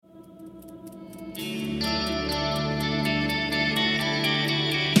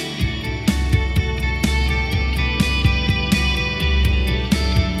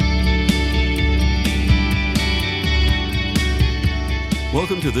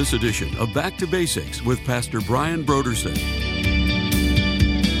Welcome to this edition of Back to Basics with Pastor Brian Broderson.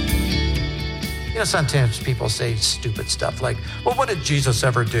 You know, sometimes people say stupid stuff like, well, what did Jesus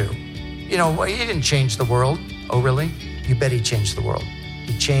ever do? You know, he didn't change the world. Oh, really? You bet he changed the world.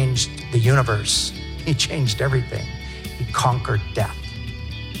 He changed the universe. He changed everything. He conquered death.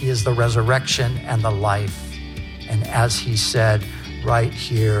 He is the resurrection and the life. And as he said right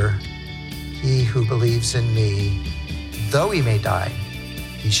here, he who believes in me, though he may die,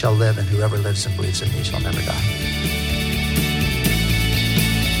 he shall live, and whoever lives and believes in me shall never die.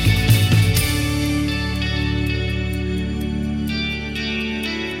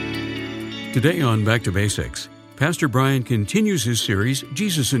 Today on Back to Basics, Pastor Brian continues his series,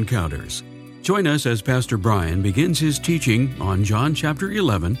 Jesus Encounters. Join us as Pastor Brian begins his teaching on John chapter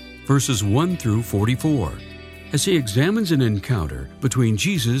 11, verses 1 through 44, as he examines an encounter between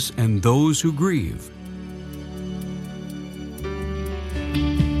Jesus and those who grieve.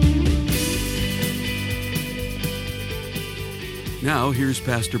 Now, here's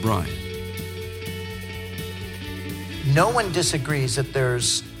Pastor Brian. No one disagrees that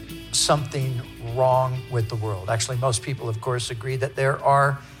there's something wrong with the world. Actually, most people, of course, agree that there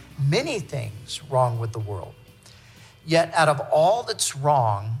are many things wrong with the world. Yet, out of all that's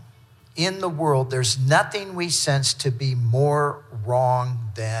wrong in the world, there's nothing we sense to be more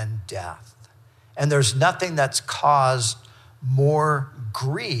wrong than death. And there's nothing that's caused more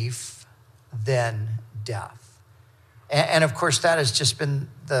grief than death. And of course, that has just been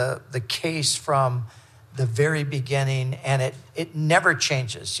the case from the very beginning, and it never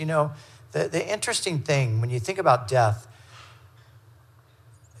changes. You know, the interesting thing when you think about death,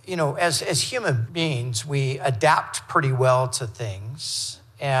 you know, as human beings, we adapt pretty well to things.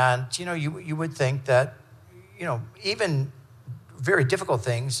 And, you know, you would think that, you know, even very difficult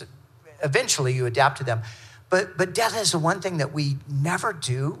things, eventually you adapt to them. But death is the one thing that we never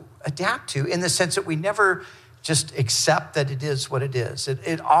do adapt to, in the sense that we never just accept that it is what it is.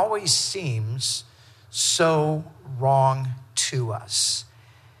 It always seems so wrong to us.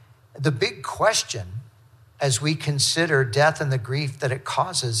 The big question as we consider death and the grief that it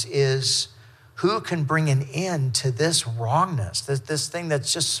causes is, who can bring an end to this wrongness, this thing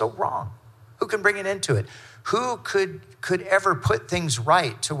that's just so wrong? Who can bring an end to it? Who could ever put things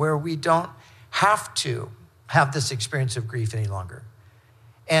right to where we don't have to have this experience of grief any longer?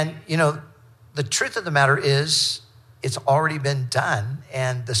 And, you know, the truth of the matter is, it's already been done.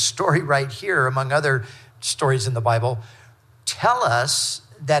 And the story right here, among other stories in the Bible, tell us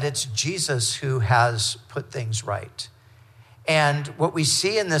that it's Jesus who has put things right. And what we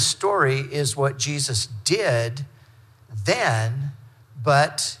see in this story is what Jesus did then,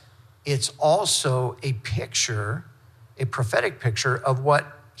 but it's also a picture, a prophetic picture of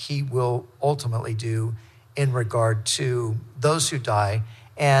what he will ultimately do in regard to those who die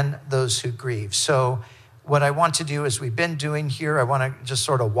and those who grieve. So what I want to do, as we've been doing here, I want to just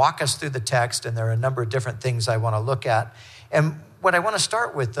sort of walk us through the text, and there are a number of different things I want to look at. And what I want to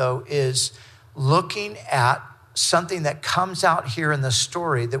start with, though, is looking at something that comes out here in the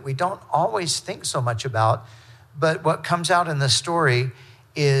story that we don't always think so much about, but what comes out in the story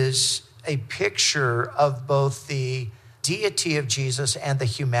is a picture of both the deity of Jesus and the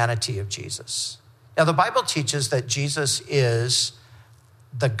humanity of Jesus. Now, the Bible teaches that Jesus is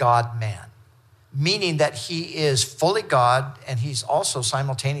the God-man, meaning that he is fully God and he's also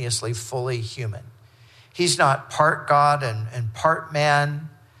simultaneously fully human. He's not part God and part man.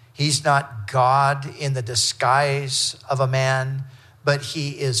 He's not God in the disguise of a man, but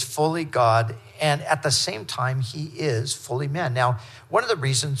he is fully God, and at the same time, he is fully man. Now, one of the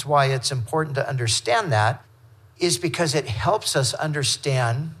reasons why it's important to understand that is because it helps us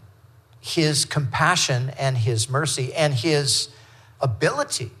understand his compassion and his mercy and his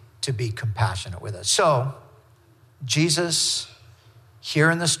ability to be compassionate with us. So, Jesus,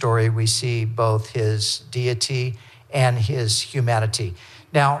 here in the story, we see both his deity and his humanity.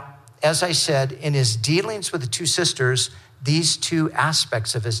 Now, as I said, in his dealings with the two sisters, these two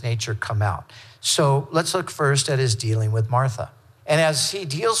aspects of his nature come out. So let's look first at his dealing with Martha. And as he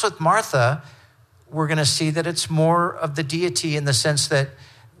deals with Martha, we're going to see that it's more of the deity in the sense that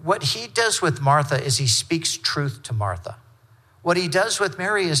what he does with Martha is he speaks truth to Martha. What he does with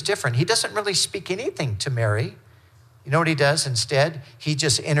Mary is different. He doesn't really speak anything to Mary. You know what he does instead? He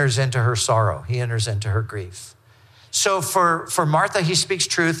just enters into her sorrow. He enters into her grief. So for Martha, he speaks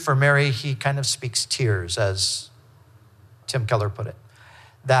truth. For Mary, he kind of speaks tears, as Tim Keller put it.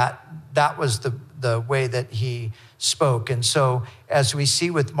 That was the way that he spoke. And so as we see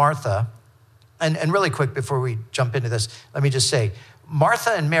with Martha, and really quick before we jump into this, let me just say,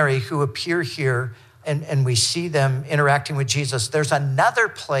 Martha and Mary, who appear here, and we see them interacting with Jesus. There's another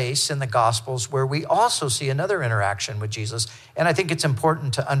place in the Gospels where we also see another interaction with Jesus. And I think it's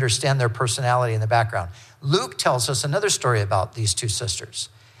important to understand their personality in the background. Luke tells us another story about these two sisters.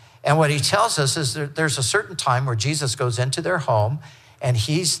 And what he tells us is that there's a certain time where Jesus goes into their home and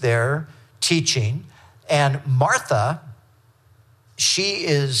he's there teaching. And Martha, she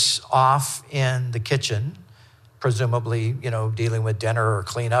is off in the kitchen, presumably, dealing with dinner or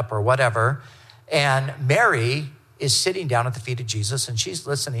cleanup or whatever. And Mary is sitting down at the feet of Jesus and she's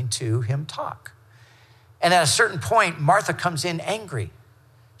listening to him talk. And at a certain point, Martha comes in angry.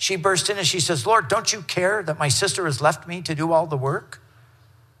 She bursts in and she says, Lord, don't you care that my sister has left me to do all the work?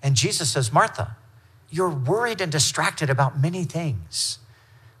 And Jesus says, Martha, you're worried and distracted about many things.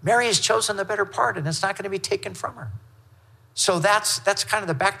 Mary has chosen the better part and it's not going to be taken from her. So that's kind of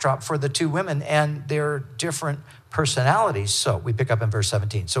the backdrop for the two women and their different personalities. So we pick up in verse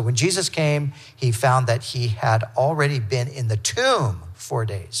 17. So when Jesus came, he found that he had already been in the tomb 4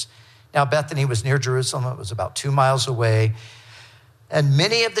 days. Now Bethany was near Jerusalem. It was about 2 miles away. And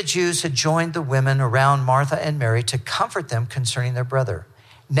many of the Jews had joined the women around Martha and Mary to comfort them concerning their brother.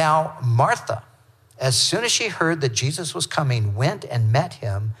 Now Martha, as soon as she heard that Jesus was coming, went and met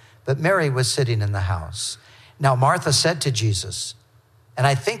him, but Mary was sitting in the house. Now Martha said to Jesus, and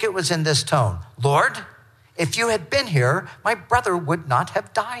I think it was in this tone, Lord, if you had been here, my brother would not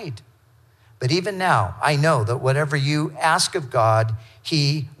have died. But even now, I know that whatever you ask of God,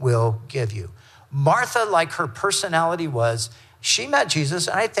 he will give you. Martha, like her personality was, she met Jesus,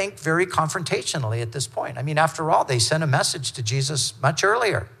 and I think very confrontationally at this point. I mean, after all, they sent a message to Jesus much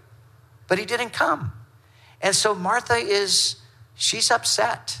earlier, but he didn't come. And so Martha she's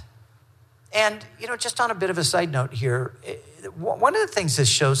upset. And, just on a bit of a side note here, one of the things this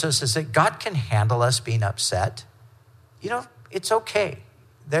shows us is that God can handle us being upset. It's okay.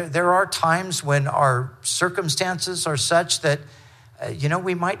 There are times when our circumstances are such that,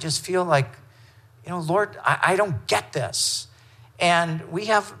 we might just feel like, Lord, I don't get this. And we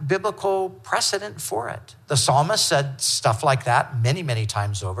have biblical precedent for it. The psalmist said stuff like that many, many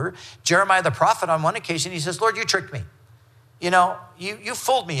times over. Jeremiah the prophet, on one occasion, he says, Lord, you tricked me. You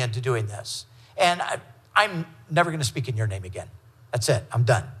fooled me into doing this. And I'm never going to speak in your name again. That's it. I'm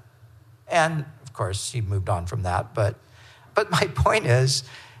done. And of course, he moved on from that. But my point is,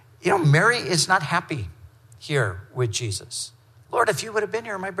 Mary is not happy here with Jesus. Lord, if you would have been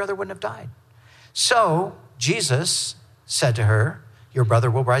here, my brother wouldn't have died. So Jesus said to her, your brother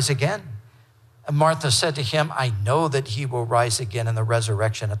will rise again. And Martha said to him, I know that he will rise again in the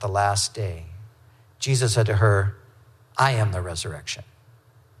resurrection at the last day. Jesus said to her, I am the resurrection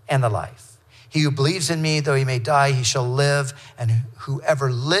and the life. He who believes in me, though he may die, he shall live. And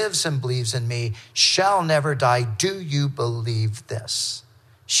whoever lives and believes in me shall never die. Do you believe this?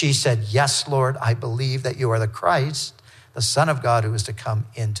 She said, yes, Lord, I believe that you are the Christ, the Son of God who is to come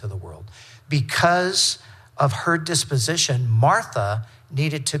into the world. Because of her disposition, Martha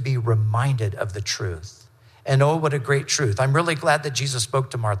needed to be reminded of the truth. And oh, what a great truth. I'm really glad that Jesus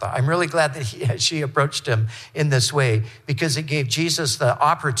spoke to Martha. I'm really glad that she approached him in this way, because it gave Jesus the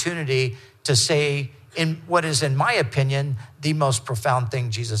opportunity to say, in what is, in my opinion, the most profound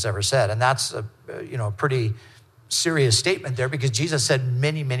thing Jesus ever said. And that's a pretty serious statement there, because Jesus said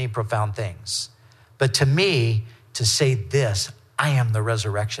many, many profound things. But to me, to say this, I am the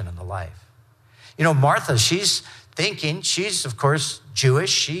resurrection and the life. Martha, she's thinking, she's of course Jewish.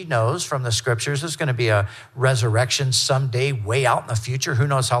 She knows from the scriptures there's going to be a resurrection someday way out in the future. Who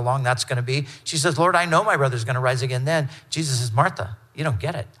knows how long that's going to be? She says, Lord, I know my brother's going to rise again then. Jesus says, Martha, you don't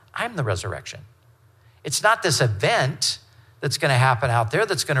get it. I'm the resurrection. It's not this event that's going to happen out there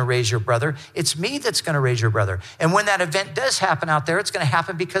that's going to raise your brother. It's me that's going to raise your brother. And when that event does happen out there, it's going to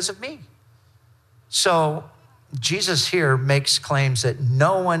happen because of me. So Jesus here makes claims that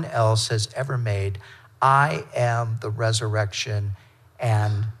no one else has ever made. I am the resurrection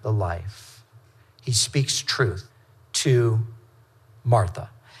and the life. He speaks truth to Martha.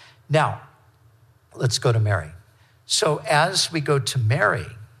 Now, let's go to Mary. So as we go to Mary,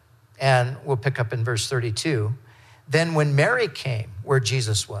 and we'll pick up in verse 32, then when Mary came where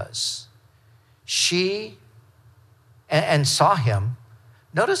Jesus was, she and saw him,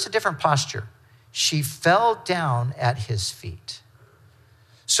 notice a different posture. She fell down at his feet.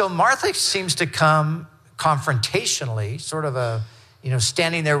 So Martha seems to come confrontationally, sort of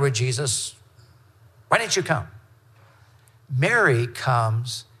standing there with Jesus. Why didn't you come? Mary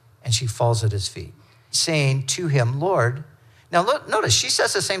comes and she falls at his feet, saying to him, Lord. Now look, notice she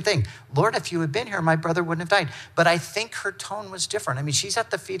says the same thing. Lord, if you had been here, my brother wouldn't have died. But I think her tone was different. I mean, she's at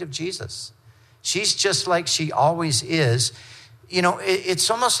the feet of Jesus. She's just like she always is. it's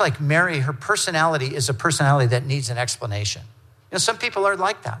almost like Mary, her personality is a personality that needs an explanation. Some people are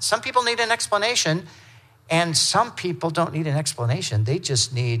like that. Some people need an explanation, and some people don't need an explanation. They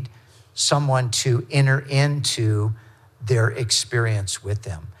just need someone to enter into their experience with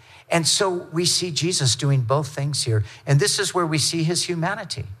them. And so we see Jesus doing both things here. And this is where we see his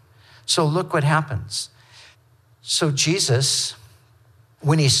humanity. So look what happens. So Jesus,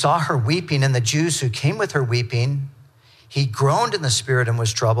 when he saw her weeping and the Jews who came with her weeping, he groaned in the spirit and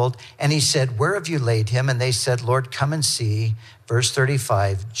was troubled. And he said, "Where have you laid him?" And they said, "Lord, come and see." Verse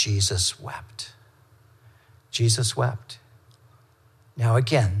 35, Jesus wept. Jesus wept. Now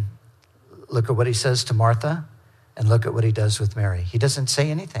again, look at what he says to Martha and look at what he does with Mary. He doesn't say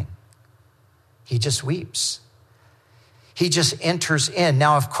anything. He just weeps. He just enters in.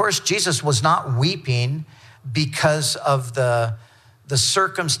 Now, of course, Jesus was not weeping because of the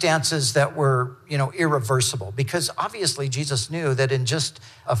circumstances that were, irreversible. Because obviously Jesus knew that in just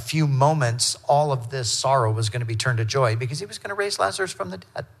a few moments, all of this sorrow was going to be turned to joy because he was going to raise Lazarus from the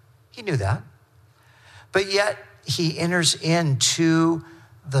dead. He knew that. But yet he enters into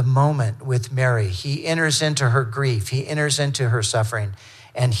the moment with Mary. He enters into her grief. He enters into her suffering.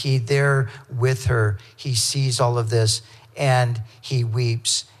 And he there with her, he sees all of this and he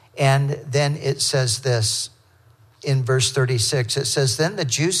weeps. And then it says this in verse 36. It says, "Then the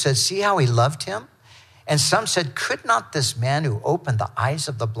Jews said, 'See how he loved him?' And some said, 'Could not this man who opened the eyes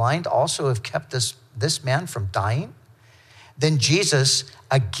of the blind also have kept this man from dying?' Then Jesus,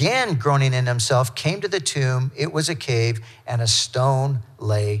 again groaning in himself, came to the tomb. It was a cave, and a stone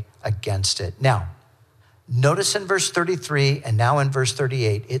lay against it." Now, notice in verse 33 and now in verse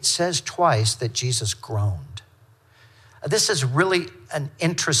 38, it says twice that Jesus groaned. This is really an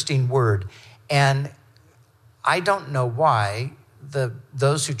interesting word. And I don't know why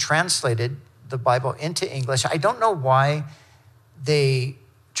those who translated the Bible into English, I don't know why they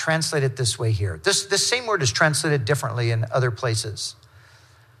translate it this way here. This same word is translated differently in other places.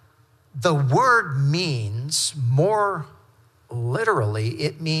 The word means, more literally,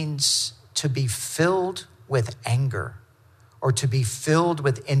 it means to be filled with anger or to be filled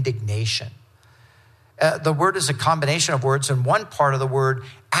with indignation. The word is a combination of words, and one part of the word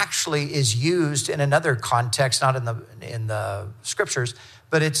actually is used in another context, not in the scriptures,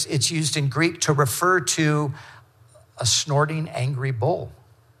 but it's used in Greek to refer to a snorting, angry bull.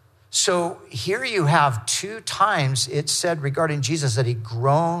 So here you have two times it said regarding Jesus that he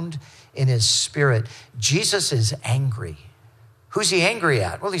groaned in his spirit. Jesus is angry. Who's he angry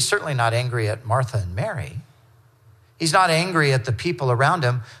at? Well, he's certainly not angry at Martha and Mary. He's not angry at the people around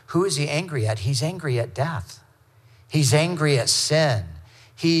him. Who is he angry at? He's angry at death. He's angry at sin.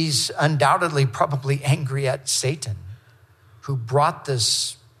 He's undoubtedly probably angry at Satan, who brought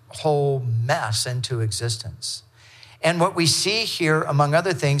this whole mess into existence. And what we see here, among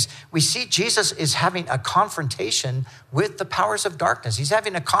other things, we see Jesus is having a confrontation with the powers of darkness. He's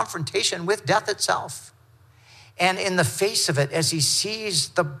having a confrontation with death itself. And in the face of it, as he sees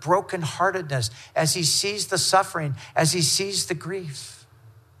the brokenheartedness, as he sees the suffering, as he sees the grief,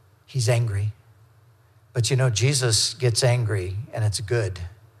 he's angry. But Jesus gets angry, and it's good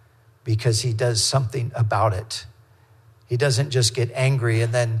because he does something about it. He doesn't just get angry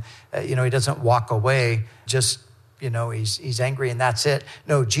and then, he doesn't walk away, just, he's angry and that's it.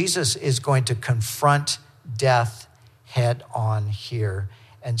 No, Jesus is going to confront death head on here.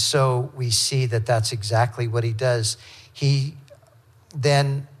 And so we see that that's exactly what he does. He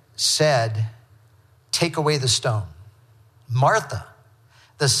then said, "Take away the stone." Martha,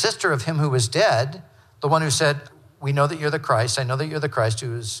 the sister of him who was dead, the one who said, "We know that you're the Christ. I know that you're the Christ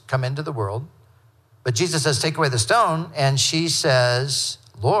who has come into the world." But Jesus says, "Take away the stone." And she says,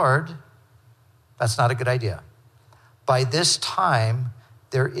 "Lord, that's not a good idea. By this time,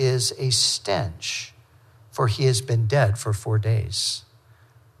 there is a stench, for he has been dead for 4 days."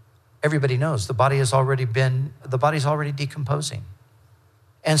 Everybody knows the body's already decomposing.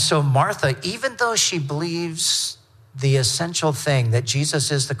 And so Martha, even though she believes the essential thing that Jesus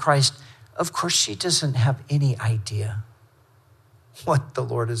is the Christ, of course she doesn't have any idea what the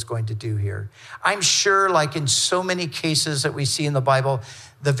Lord is going to do here. I'm sure, like in so many cases that we see in the Bible,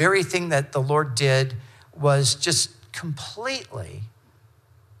 the very thing that the Lord did was just completely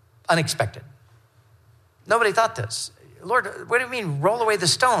unexpected. Nobody thought this. Lord, what do you mean, roll away the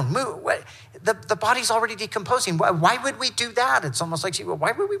stone? Move. The body's already decomposing. Why would we do that? It's almost like,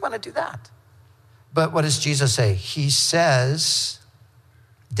 why would we want to do that? But what does Jesus say? He says,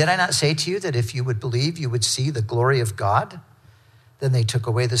 "Did I not say to you that if you would believe, you would see the glory of God?" Then they took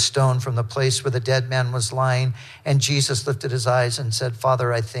away the stone from the place where the dead man was lying. And Jesus lifted his eyes and said,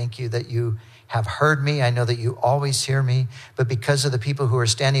 "Father, I thank you that you have heard me. I know that you always hear me, but because of the people who are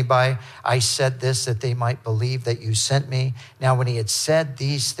standing by, I said this, that they might believe that you sent me. Now, when he had said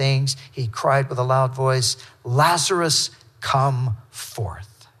these things, he cried with a loud voice, Lazarus, come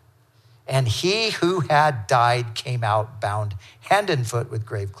forth. And he who had died came out, bound hand and foot with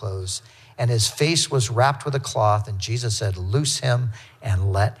grave clothes, and his face was wrapped with a cloth. And Jesus said, loose him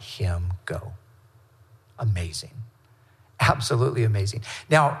and let him go. Amazing. Absolutely amazing.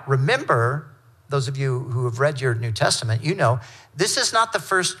 Now, remember, those of you who have read your New Testament, you know, this is not the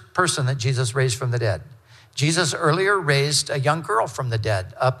first person that Jesus raised from the dead. Jesus earlier raised a young girl from the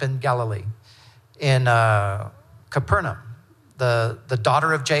dead up in Galilee, in Capernaum, the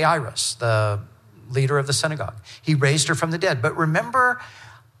daughter of Jairus, the leader of the synagogue. He raised her from the dead. But remember,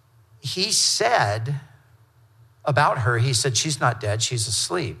 he said about her, he said, she's not dead, she's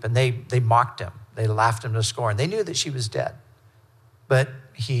asleep. And they mocked him. They laughed him to scorn. They knew that she was dead, but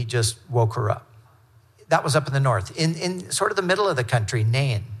he just woke her up. That was up in the north. In sort of the middle of the country,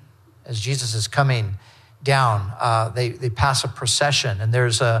 Nain, as Jesus is coming down, they pass a procession, and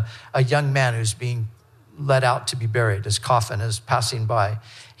there's a young man who's being led out to be buried. His coffin is passing by.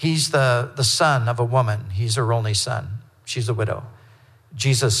 He's the son of a woman. He's her only son. She's a widow.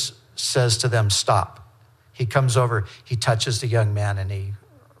 Jesus says to them, stop. He comes over, he touches the young man, and he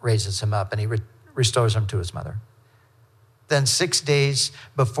raises him up, and he restores him to his mother. Then 6 days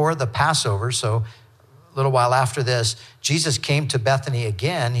before the Passover, so a little while after this, Jesus came to Bethany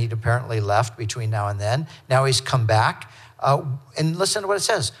again. He'd apparently left between now and then. Now he's come back. And listen to what it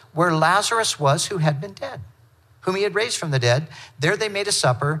says. Where Lazarus was, who had been dead, whom he had raised from the dead, there they made a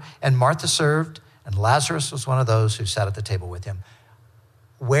supper, and Martha served, and Lazarus was one of those who sat at the table with him.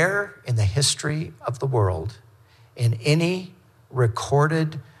 Where in the history of the world, in any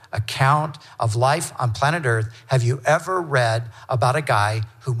recorded account of life on planet Earth, have you ever read about a guy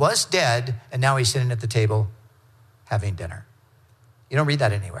who was dead and now he's sitting at the table having dinner? You don't read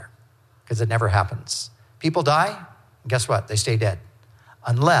that anywhere because it never happens. People die, and guess what? They stay dead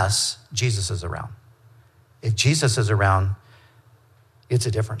unless Jesus is around. If Jesus is around, it's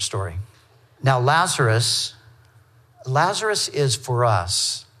a different story. Now, Lazarus is for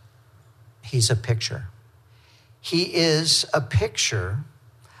us, he's a picture. He is a picture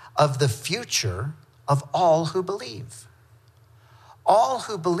of the future of all who believe. All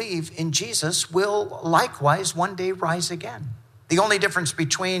who believe in Jesus will likewise one day rise again. The only difference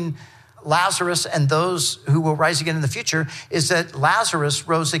between Lazarus and those who will rise again in the future is that Lazarus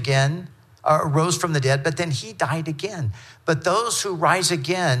rose from the dead, but then he died again. But those who rise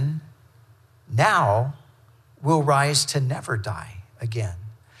again now will rise to never die again.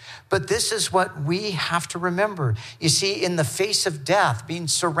 But this is what we have to remember. You see, in the face of death, being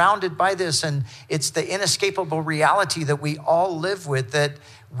surrounded by this, and it's the inescapable reality that we all live with, that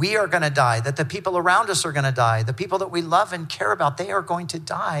we are going to die, that the people around us are going to die, the people that we love and care about, they are going to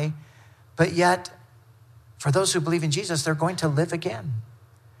die. But yet, for those who believe in Jesus, they're going to live again.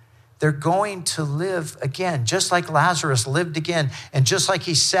 They're going to live again, just like Lazarus lived again, and just like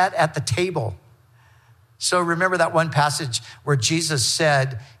he sat at the table. So remember that one passage where Jesus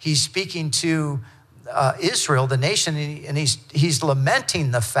said, he's speaking to Israel, the nation, and he's lamenting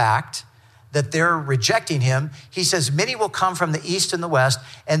the fact that they're rejecting him. He says, many will come from the east and the west,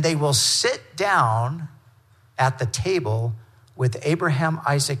 and they will sit down at the table with Abraham,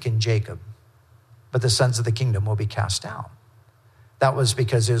 Isaac, and Jacob. But the sons of the kingdom will be cast down. That was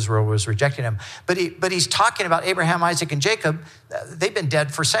because Israel was rejecting him. But he's talking about Abraham, Isaac, and Jacob. They've been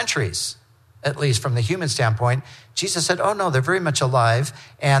dead for centuries, at least from the human standpoint. Jesus said, oh no, they're very much alive.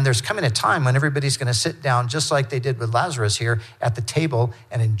 And there's coming a time when everybody's going to sit down, just like they did with Lazarus here, at the table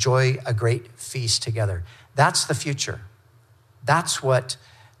and enjoy a great feast together. That's the future. That's what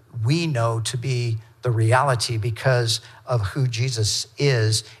we know to be the reality because of who Jesus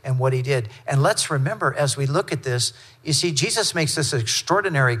is and what he did. And let's remember, as we look at this, you see, Jesus makes this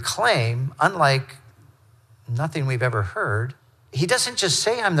extraordinary claim, unlike nothing we've ever heard. He doesn't just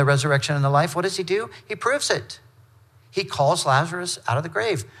say, I'm the resurrection and the life. What does he do? He proves it. He calls Lazarus out of the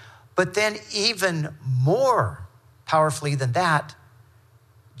grave. But then even more powerfully than that,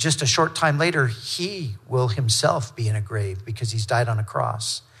 just a short time later, he will himself be in a grave because he's died on a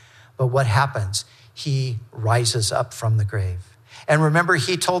cross. But what happens? He rises up from the grave. And remember,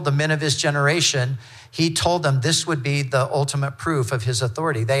 he told the men of his generation, he told them this would be the ultimate proof of his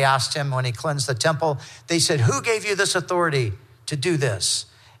authority. They asked him when he cleansed the temple, they said, who gave you this authority to do this?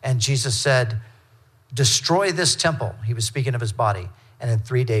 And Jesus said, destroy this temple. He was speaking of his body. And in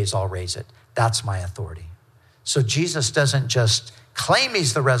 3 days, I'll raise it. That's my authority. So Jesus doesn't just claim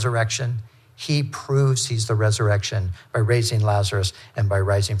he's the resurrection. He proves he's the resurrection by raising Lazarus and by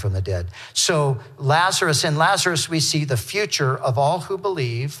rising from the dead. So in Lazarus, we see the future of all who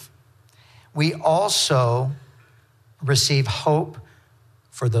believe. We also receive hope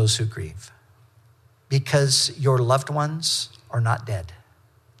for those who grieve, because your loved ones are not dead.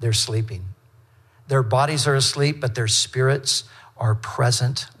 They're sleeping. Their bodies are asleep, but their spirits are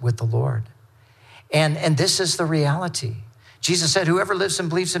present with the Lord. And this is the reality. Jesus said, whoever lives and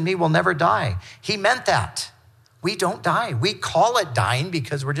believes in me will never die. He meant that. We don't die. We call it dying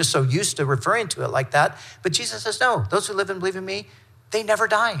because we're just so used to referring to it like that. But Jesus says, no, those who live and believe in me, they never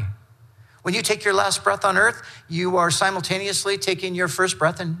die. When you take your last breath on earth, you are simultaneously taking your first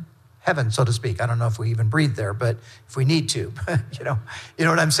breath in heaven, so to speak. I don't know if we even breathe there, but if we need to, you know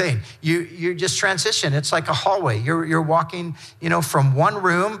what I'm saying? You just transition. It's like a hallway. You're walking, from one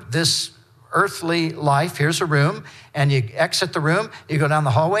room, this earthly life, here's a room, and you exit the room, you go down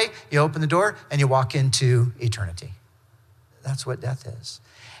the hallway, you open the door, and you walk into eternity. That's what death is.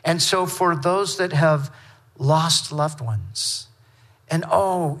 And so for those that have lost loved ones, and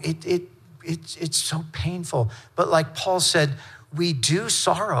it's so painful, but like Paul said, we do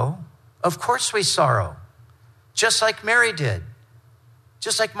sorrow. Of course we sorrow, just like Mary did,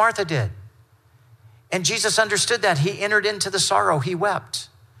 just like Martha did. And Jesus understood that. He entered into the sorrow. He wept.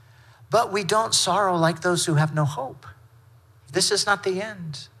 But we don't sorrow like those who have no hope. This is not the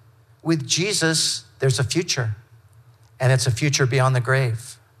end. With Jesus, there's a future, and it's a future beyond the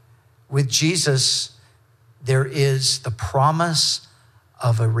grave. With Jesus, there is the promise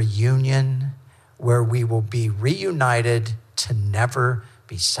of a reunion where we will be reunited to never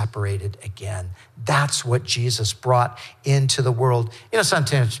be separated again. That's what Jesus brought into the world.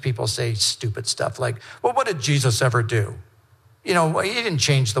 Sometimes people say stupid stuff like, well, what did Jesus ever do? He didn't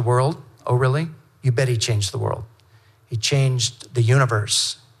change the world. Oh, really? You bet he changed the world. He changed the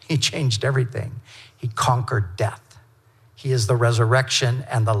universe. He changed everything. He conquered death. He is the resurrection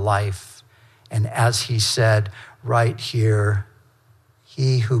and the life. And as he said right here,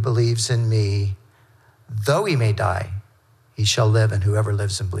 he who believes in me, though he may die, he shall live, and whoever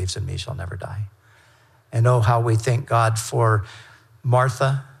lives and believes in me shall never die. And oh, how we thank God for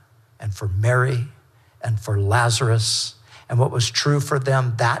Martha and for Mary and for Lazarus. And what was true for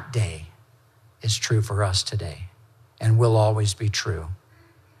them that day is true for us today and will always be true.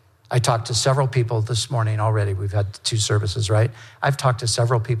 I talked to several people this morning already. We've had 2 services, right? I've talked to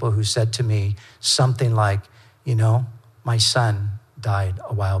several people who said to me something like, my son died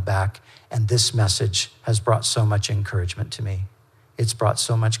a while back, and this message has brought so much encouragement to me. It's brought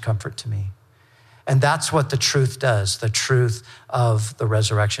so much comfort to me. And that's what the truth does, the truth of the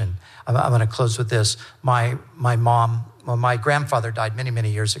resurrection. I'm going to close with this. My grandfather died many,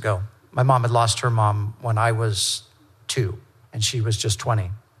 many years ago. My mom had lost her mom when I was 2, and she was just 20.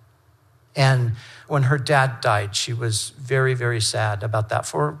 And when her dad died, she was very, very sad about that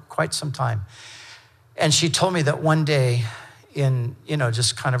for quite some time. And she told me that one day in,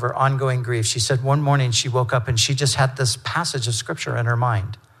 just kind of her ongoing grief, she said one morning she woke up and she just had this passage of scripture in her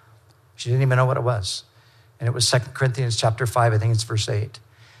mind. She didn't even know what it was. And it was 2 Corinthians chapter 5, I think it's verse 8.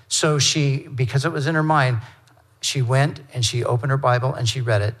 So because it was in her mind, she went and she opened her Bible and she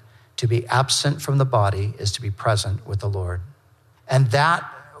read it. To be absent from the body is to be present with the Lord. And that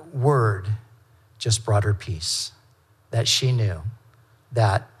word just brought her peace, that she knew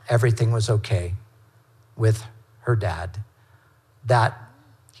that everything was okay with her dad, that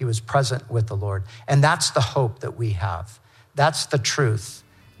he was present with the Lord. And that's the hope that we have. That's the truth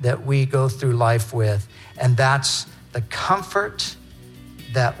that we go through life with. And that's the comfort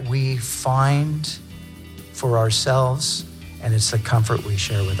that we find for ourselves, and it's the comfort we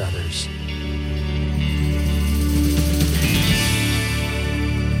share with others.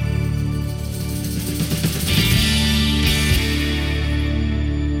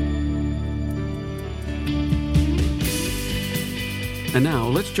 And now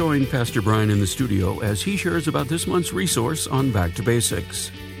let's join Pastor Brian in the studio as he shares about this month's resource on Back to Basics.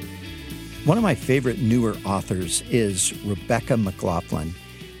 One of my favorite newer authors is Rebecca McLaughlin.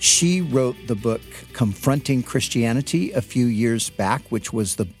 She wrote the book Confronting Christianity a few years back, which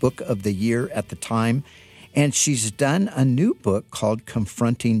was the book of the year at the time. And she's done a new book called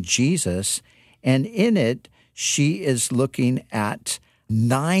Confronting Jesus. And in it, she is looking at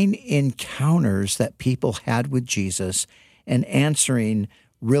 9 encounters that people had with Jesus and answering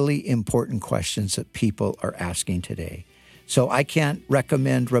really important questions that people are asking today. So I can't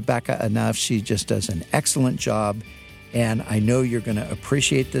recommend Rebecca enough. She just does an excellent job. And I know you're going to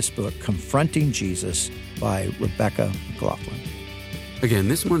appreciate this book, Confronting Jesus by Rebecca McLaughlin. Again,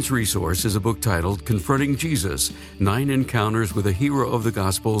 this month's resource is a book titled Confronting Jesus, 9 Encounters with a Hero of the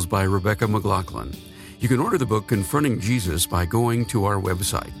Gospels by Rebecca McLaughlin. You can order the book Confronting Jesus by going to our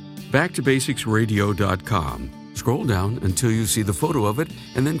website, backtobasicsradio.com. Scroll down until you see the photo of it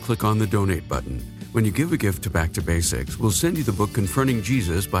and then click on the donate button. When you give a gift to Back to Basics, we'll send you the book Confronting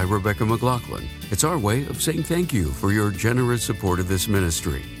Jesus by Rebecca McLaughlin. It's our way of saying thank you for your generous support of this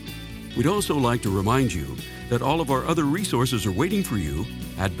ministry. We'd also like to remind you that all of our other resources are waiting for you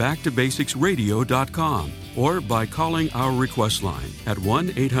at backtobasicsradio.com or by calling our request line at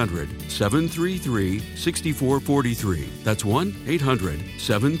 1-800-733-6443. That's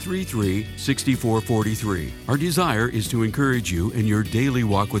 1-800-733-6443. Our desire is to encourage you in your daily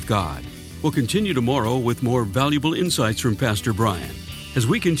walk with God. We'll continue tomorrow with more valuable insights from Pastor Brian as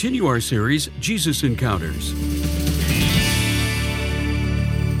we continue our series, Jesus Encounters.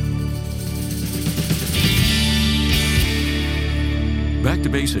 Back to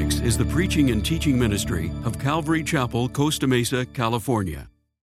Basics is the preaching and teaching ministry of Calvary Chapel, Costa Mesa, California.